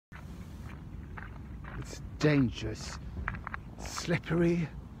It's dangerous, slippery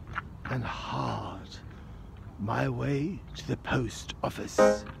and hard. My way to the post office.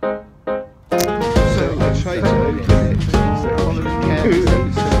 So I tried to open it. So following careful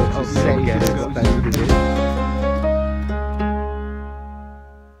episode of sverige.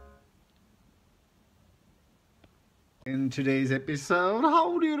 In today's episode,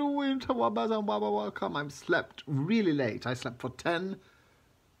 how do you do? Welcome. I slept really late. I slept for 10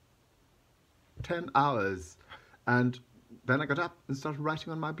 hours. And then I got up and started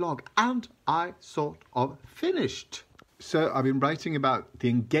writing on my blog. And I sort of finished. So I've been writing about the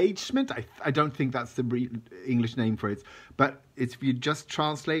engagement. I don't think that's the English name for it. But if you just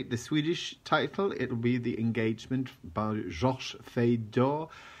translate the Swedish title, it'll be The Engagement by Georges Feydeau.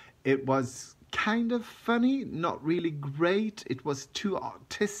 It was kind of funny, not really great. It was too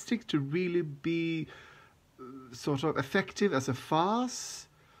artistic to really be sort of effective as a farce.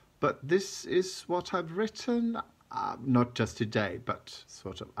 But this is what I've written, not just today, but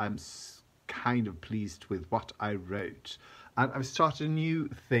sort of I'm kind of pleased with what I wrote. And I've started a new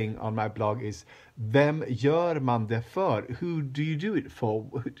thing on my blog, is Vem gör man det för? Who do you do it for?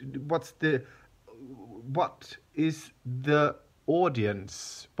 What is the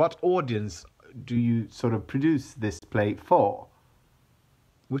audience? What audience do you sort of produce this play for?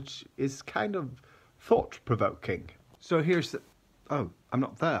 Which is kind of thought-provoking. So here's the... Oh, I'm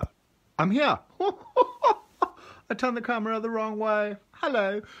not there. I'm here. I turned the camera the wrong way.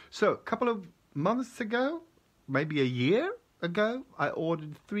 Hello. So a couple of months ago, maybe a year ago, I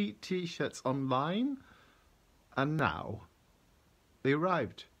ordered 3 t-shirts online. And now they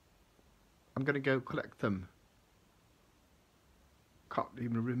arrived. I'm going to go collect them. Can't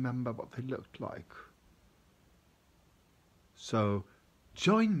even remember what they looked like. So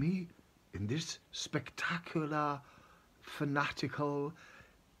join me in this spectacular, fanatical,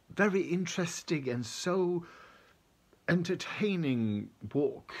 very interesting and so entertaining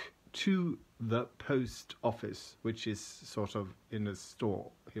walk to the post office, which is sort of in a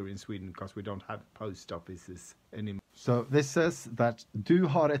store here in Sweden because we don't have post offices anymore. So this says that du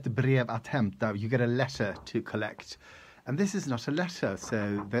har ett brev att hämta. You get a letter to collect. And this is not a letter,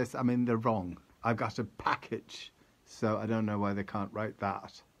 so they're wrong. I've got a package, so I don't know why they can't write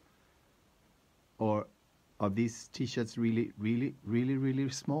that. Or are these t-shirts really, really, really, really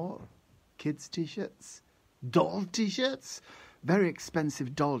small? Kids t-shirts? Doll t-shirts? Very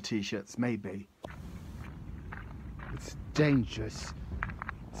expensive doll t-shirts, maybe. It's dangerous,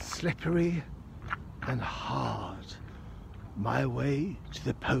 slippery and hard. My way to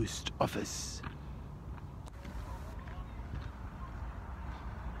the post office.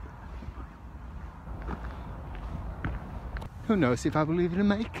 Who knows if I will even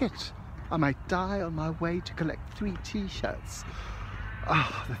make it? I might die on my way to collect 3 t-shirts.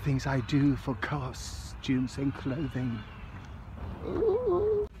 Ah, the things I do for costumes and clothing.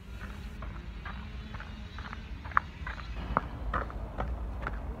 Ooh.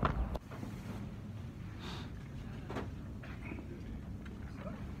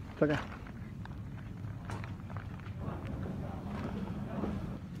 Okay.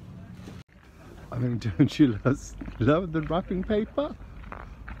 I mean, don't you love the wrapping paper?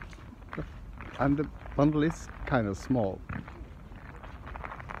 And the bundle is kind of small.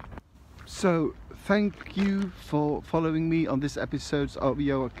 So, thank you for following me on this episode of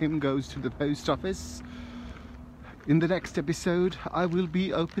Joachim Goes to the Post Office. In the next episode, I will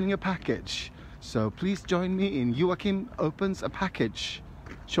be opening a package. So please join me in Joachim Opens a Package.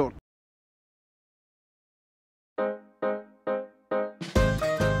 Short.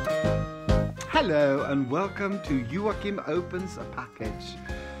 Hello and welcome to Joachim Opens a Package.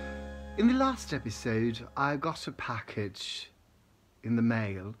 In the last episode, I got a package in the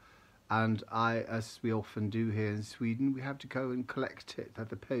mail, and as we often do here in Sweden, we have to go and collect it at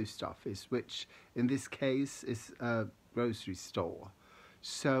the post office, which in this case is a grocery store.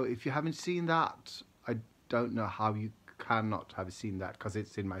 So if you haven't seen that, I don't know how you cannot have seen that, because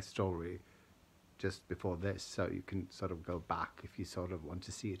it's in my story just before this, so you can sort of go back if you sort of want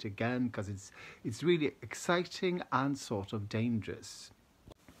to see it again, because it's really exciting and sort of dangerous.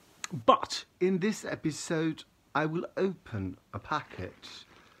 But in this episode, I will open a package.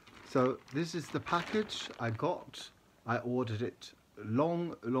 So this is the package I got. I ordered it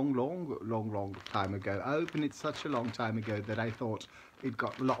long time ago. I opened it such a long time ago that I thought it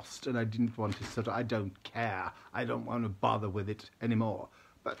got lost, and I didn't want to I don't care. I don't want to bother with it anymore.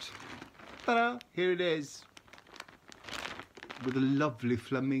 But ta-da, here it is, with a lovely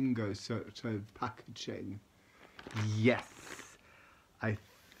flamingo sort of packaging. Yes, I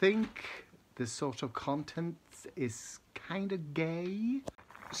think the sort of content is kind of gay.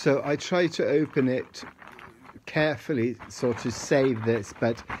 So I try to open it carefully, sort of save this,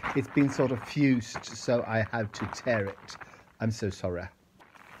 but it's been sort of fused, so I have to tear it. I'm so sorry.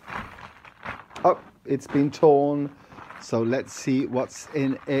 Oh, it's been torn, so let's see what's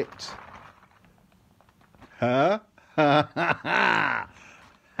in it. Huh? Ha ha ha!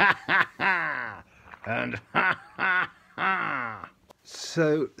 Ha ha ha! And ha ha ha!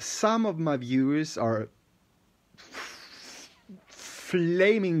 So some of my viewers are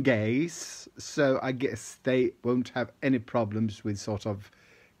flaming gays, so I guess they won't have any problems with sort of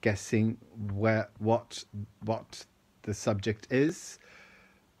guessing what the subject is.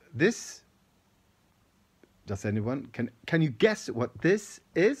 This, does anyone can you guess what this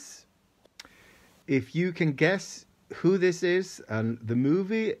is? If you can guess who this is and the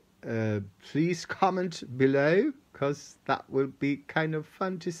movie, please comment below, because that will be kind of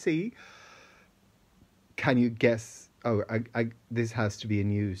fun to see. Can you guess? Oh, this has to be a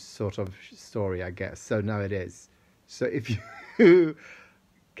new sort of story, I guess. So now it is. So if you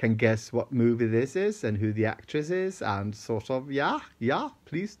can guess what movie this is and who the actress is, and sort of, yeah,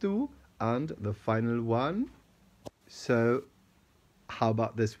 please do. And the final one. So how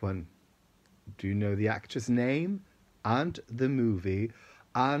about this one? Do you know the actress name and the movie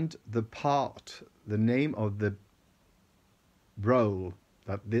and the part, the name of the role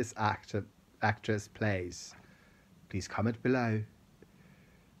that this actress plays? Please comment below.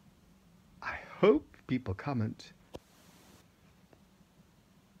 I hope people comment.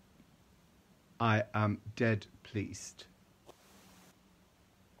 I am dead pleased.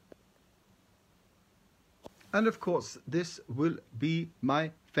 And of course, this will be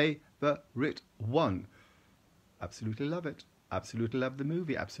my favorite one. Absolutely love it. Absolutely love the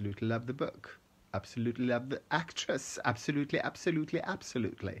movie. Absolutely love the book. Absolutely love the actress. Absolutely, absolutely,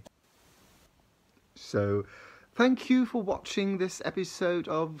 absolutely. So, thank you for watching this episode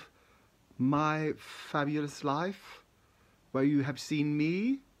of My Fabulous Life, where you have seen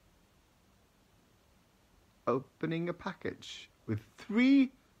me opening a package with 3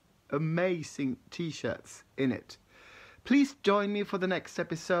 amazing t-shirts in it. Please join me for the next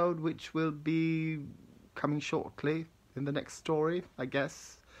episode, which will be coming shortly in the next story, I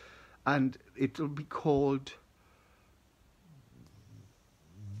guess. And it will be called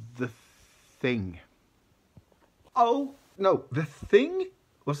The Thing. Oh, no, The Thing?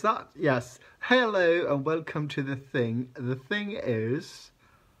 Was that? Yes. Hello and welcome to The Thing. The Thing is...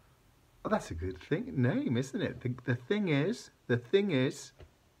 Oh, that's a good name, isn't it? The thing is...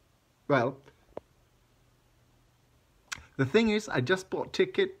 Well, the thing is, I just bought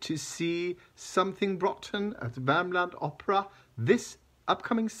ticket to see Something Rotten at Värmland Opera this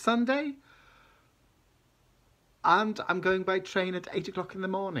upcoming Sunday. And I'm going by train at 8 o'clock in the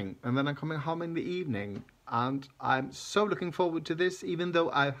morning. And then I'm coming home in the evening. And I'm so looking forward to this, even though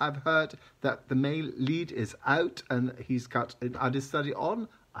I have heard that the male lead is out and he's got an understudy on.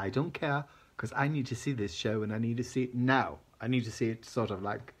 I don't care, because I need to see this show and I need to see it now. I need to see it sort of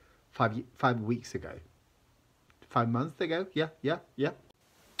like 5 weeks ago. 5 months ago? Yeah.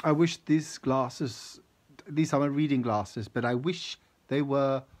 I wish these glasses, these are my reading glasses, but I wish they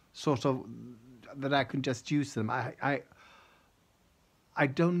were sort of, that I could just use them. I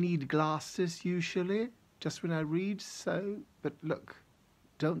don't need glasses usually, just when I read, so, but look,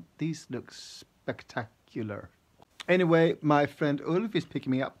 don't these look spectacular? Anyway, my friend Ulf is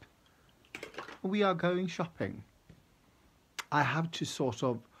picking me up. We are going shopping. I have to sort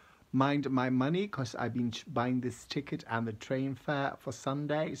of mind my money because I've been buying this ticket and the train fare for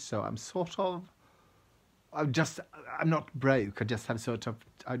Sunday, so I'm sort of, I'm not broke. I just have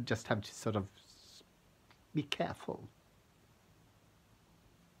to sort of be careful.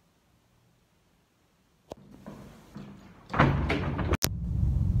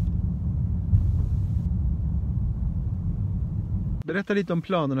 Berätta lite om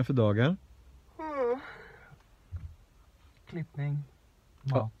planerna för dagen. Klippning,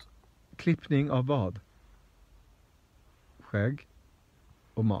 mat. Klippning av vad? Skägg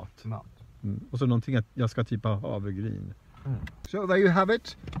och mat. Och så någonting att jag ska typ ha havregryn. So there you have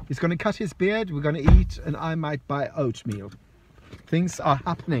it. He's going to cut his beard, we're going to eat, and I might buy oatmeal. Things are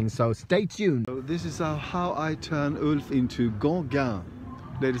happening, so stay tuned. So this is how I turn Ulf into Gauguin.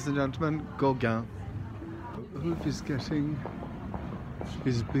 Ladies and gentlemen, Gauguin. Ulf is getting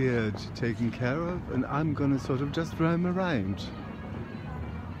his beard taken care of, and I'm going to sort of just roam around,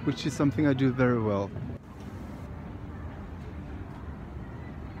 which is something I do very well.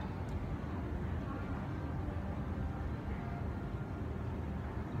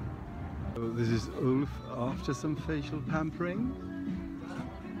 So this is Ulf after some facial pampering.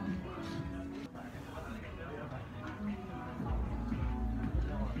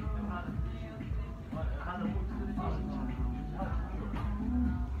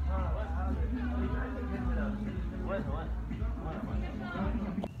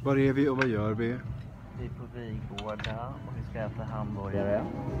 Var är vi och vad gör vi? Vi är på Vigårda och vi ska äta hamburgare.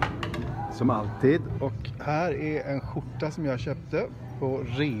 Som alltid. Och här är en skjorta som jag köpte på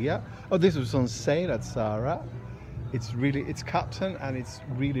rea. Oh, this was on sale at Zara. It's cotton and it's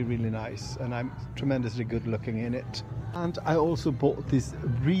really nice. And I'm tremendously good looking in it. And I also bought this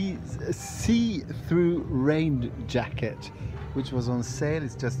see-through rain jacket, which was on sale.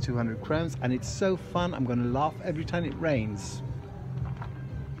 It's just 200 crowns and it's so fun. I'm going to laugh every time it rains.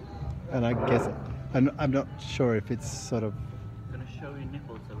 And I guess, I'm not sure if it's sort of... I'm going to show you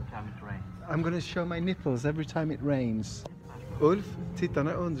nipples every time it rains. I'm going to show my nipples every time it rains. Ulf,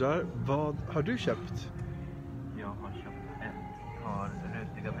 tittarna undrar, vad har du köpt? Jag har köpt ett par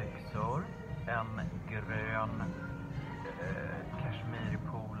rutiga byxor, en grön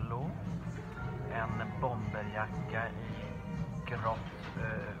kashmirpolo, en bomberjacka i grått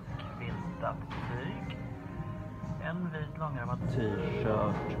kviltat tyg, en vit långärmad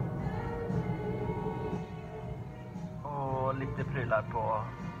t-shirt och lite prylar på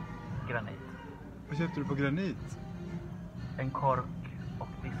granit. Vad köpte du på granit? En kork och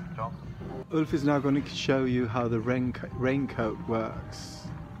disktrasor. Ulf is now going to show you how the raincoat works,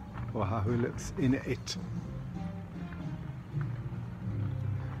 or how he looks in it.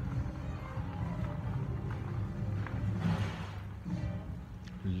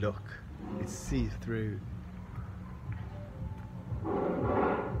 Look, it's see-through.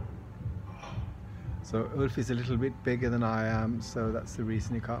 So Ulf is a little bit bigger than I am, so that's the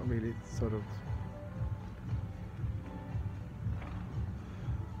reason you can't really sort of...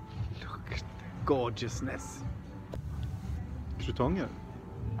 Look at the gorgeousness. Krutonger?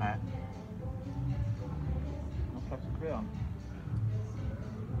 Nej. Någon slags grön.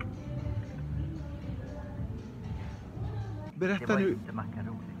 Berätta nu, inte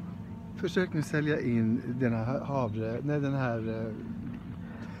makaroner. försök nu sälja in den här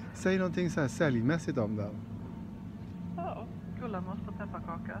säg någonting så här säljmässigt om den. Ja, gullamost och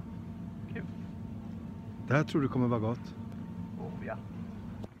pepparkaka. Kul. Det här tror du kommer vara gott. Oh ja.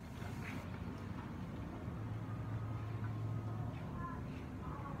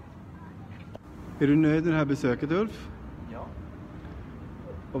 Är du nöjd med det här besöket, Ulf? Ja.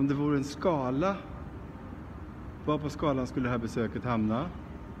 Om det vore en skala, var på skalan skulle det här besöket hamna?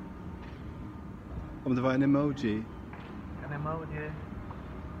 Om det var en emoji. En emoji.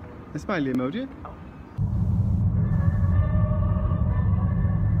 En smiley emoji? Ja.